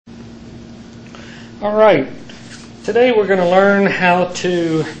All right, today we're going to learn how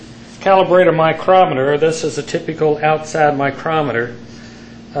to calibrate a micrometer. This is a typical outside micrometer.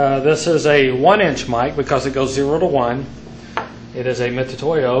 This is a 1-inch mic because it goes 0 to 1. It is a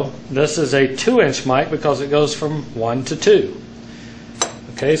Mitutoyo. This is a 2-inch mic because it goes from 1 to 2.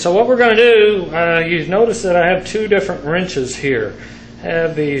 Okay, so what we're going to do, you notice that I have two different wrenches here. I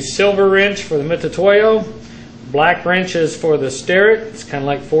have the silver wrench for the Mitutoyo. Black wrenches for the Starrett. It's kind of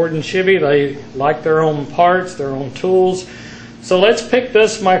like Ford and Chevy. They like their own parts, their own tools. So let's pick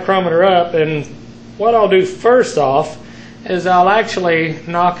this micrometer up, and what I'll do first off is I'll actually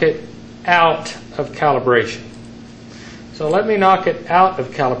knock it out of calibration. So let me knock it out of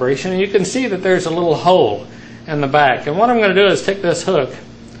calibration, and you can see that there's a little hole in the back. And what I'm going to do is take this hook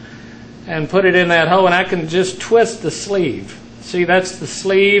and put it in that hole, and I can just twist the sleeve. See, that's the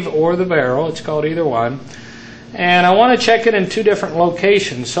sleeve or the barrel. It's called either one. And I want to check it in two different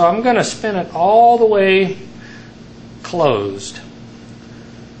locations, so I'm going to spin it all the way closed.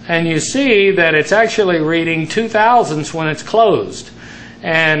 And you see that it's actually reading 2,000ths when it's closed.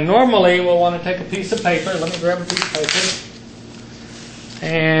 And normally we'll want to take a piece of paper. Let me grab a piece of paper.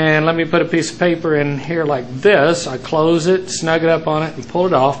 And let me put a piece of paper in here like this. I close it, snug it up on it, and pull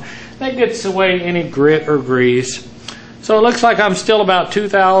it off. That gets away any grit or grease. So it looks like I'm still about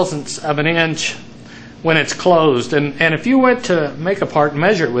 2,000ths of an inch when it's closed. And if you went to make a part and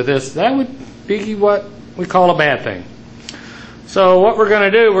measure it with this, that would be what we call a bad thing. So what we're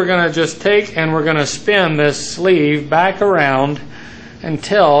going to do, we're going to just take and we're going to spin this sleeve back around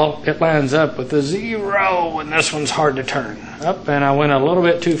until it lines up with the 0, and this one's hard to turn. Up, and I went a little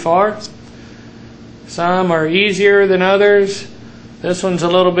bit too far. Some are easier than others. This one's a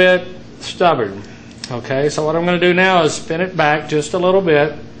little bit stubborn. Okay, so what I'm going to do now is spin it back just a little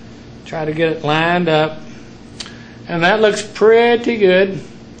bit. Try to get it lined up, and that looks pretty good.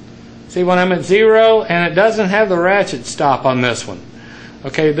 See, when I'm at 0, and it doesn't have the ratchet stop on this one.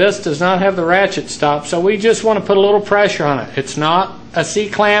 Okay, this does not have the ratchet stop, so we just want to put a little pressure on it. It's not a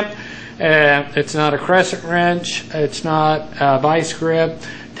C-clamp, it's not a crescent wrench, it's not a vice grip.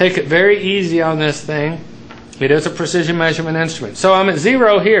 Take it very easy on this thing. It is a precision measurement instrument. So I'm at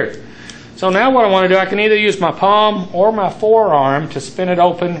 0 here. So now what I want to do, I can either use my palm or my forearm to spin it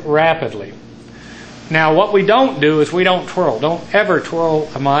open rapidly. Now what we don't do is we don't twirl. Don't ever twirl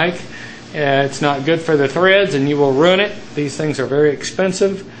a mic. It's not good for the threads and you will ruin it. These things are very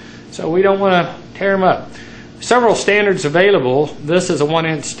expensive, so we don't want to tear them up. Several standards available. This is a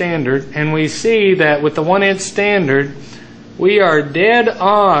 1-inch standard, and we see that with the 1-inch standard we are dead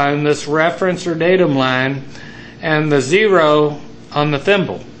on this reference or datum line and the 0 on the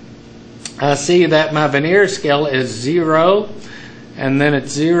thimble. I see that my vernier scale is 0, and then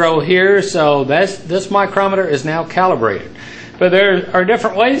it's 0 here, so this micrometer is now calibrated. But there are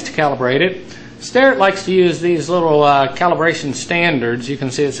different ways to calibrate it. Starrett likes to use these little calibration standards. You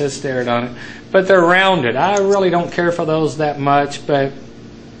can see it says Starrett on it, but they're rounded. I really don't care for those that much, but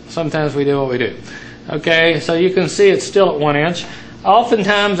sometimes we do what we do. Okay, so you can see it's still at 1 inch.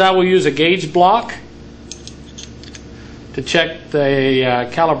 Oftentimes I will use a gauge block to check the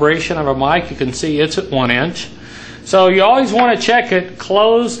calibration of a mic. You can see it's at 1 inch. So you always want to check it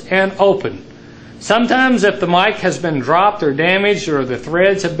closed and open. Sometimes if the mic has been dropped or damaged or the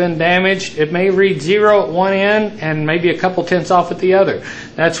threads have been damaged, it may read 0 at one end and maybe a couple tenths off at the other.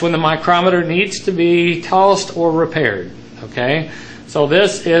 That's when the micrometer needs to be tossed or repaired. Okay, so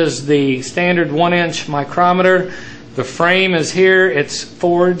this is the standard 1-inch micrometer. The frame is here. It's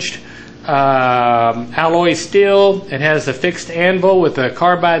forged alloy steel. It has a fixed anvil with a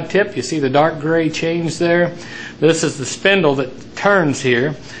carbide tip. You see the dark gray chains there. This is the spindle that turns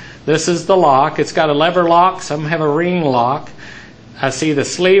here. This is the lock. It's got a lever lock. Some have a ring lock. I see the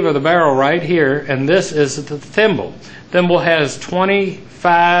sleeve of the barrel right here, and this is the thimble. Thimble has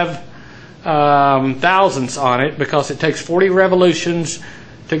 25 thousandths on it because it takes 40 revolutions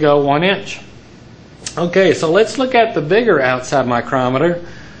to go 1 inch. Okay, so let's look at the bigger outside micrometer.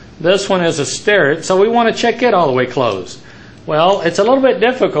 This one is a Starrett, so we want to check it all the way closed. Well, it's a little bit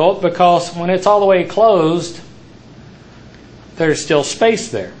difficult because when it's all the way closed, there's still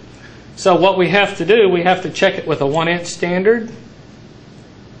space there. So what we have to do, we have to check it with a 1-inch standard.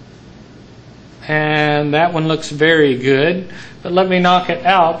 And that one looks very good. But let me knock it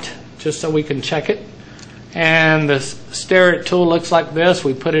out just so we can check it. And the Starrett tool looks like this.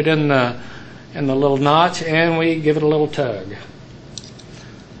 We put it in the little notch and we give it a little tug.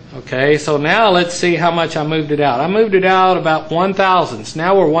 Okay, so now let's see how much I moved it out. I moved it out about 1,000ths.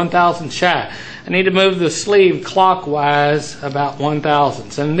 Now we're 1,000 shy. I need to move the sleeve clockwise about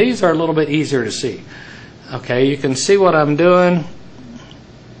 1,000ths. And these are a little bit easier to see. Okay, you can see what I'm doing.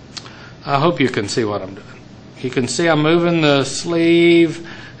 I hope you can see what I'm doing. You can see I'm moving the sleeve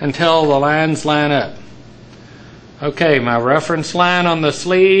until the lines line up. Okay, my reference line on the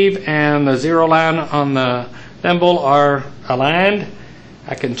sleeve and the zero line on the thimble are aligned.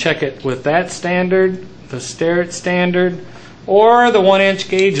 I can check it with that standard, the Starrett standard, or the 1-inch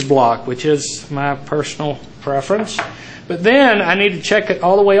gauge block, which is my personal preference. But then I need to check it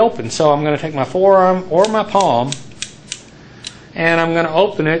all the way open. So I'm going to take my forearm or my palm and I'm going to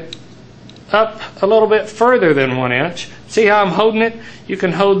open it up a little bit further than 1 inch. See how I'm holding it? You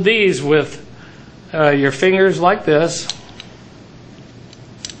can hold these with your fingers like this.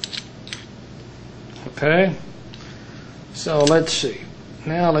 Okay, so let's see.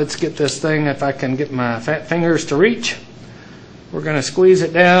 Now let's get this thing, if I can get my fat fingers to reach. We're going to squeeze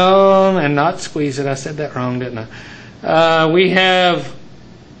it down and not squeeze it. I said that wrong, didn't I? We have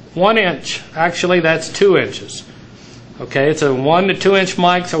 1 inch. Actually, that's 2 inches. Okay, it's a 1 to 2 inch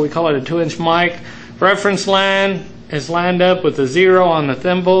mic, so we call it a 2-inch mic. Reference line is lined up with the 0 on the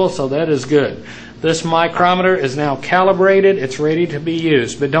thimble, so that is good. This micrometer is now calibrated. It's ready to be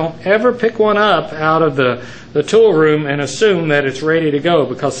used. But don't ever pick one up out of the tool room and assume that it's ready to go,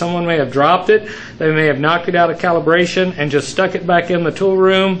 because someone may have dropped it, they may have knocked it out of calibration and just stuck it back in the tool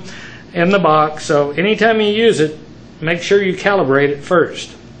room in the box. So anytime you use it, make sure you calibrate it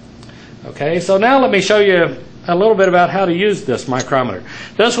first. Okay, so now let me show you a little bit about how to use this micrometer.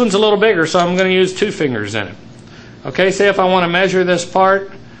 This one's a little bigger, so I'm going to use 2 fingers in it. Okay, say if I want to measure this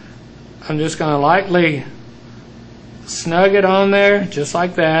part, I'm just going to lightly snug it on there, just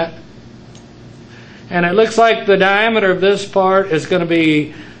like that. And it looks like the diameter of this part is going to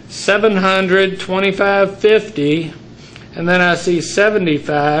be 725/50, and then I see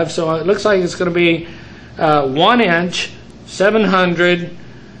 75, so it looks like it's going to be 1 inch,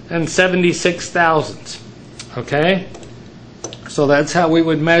 776 thousandths. Okay, so that's how we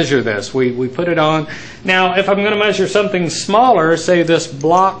would measure this. We put it on. Now, if I'm going to measure something smaller, say this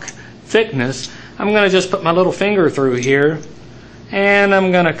block thickness, I'm going to just put my little finger through here, and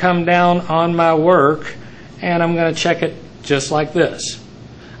I'm going to come down on my work, and I'm going to check it just like this.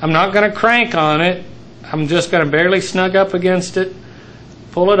 I'm not going to crank on it. I'm just going to barely snug up against it,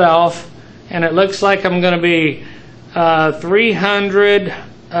 pull it off, and it looks like I'm going to be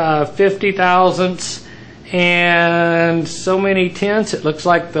 350 thousandths and so many tenths. It looks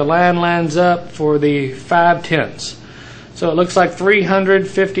like the line lines up for the 5 tenths. So it looks like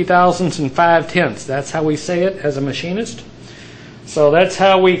 350 thousandths and 5 tenths. That's how we say it as a machinist. So that's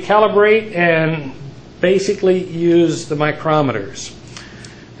how we calibrate and basically use the micrometers.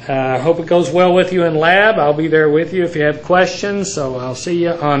 I hope it goes well with you in lab. I'll be there with you if you have questions. So I'll see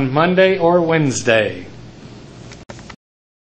you on Monday or Wednesday.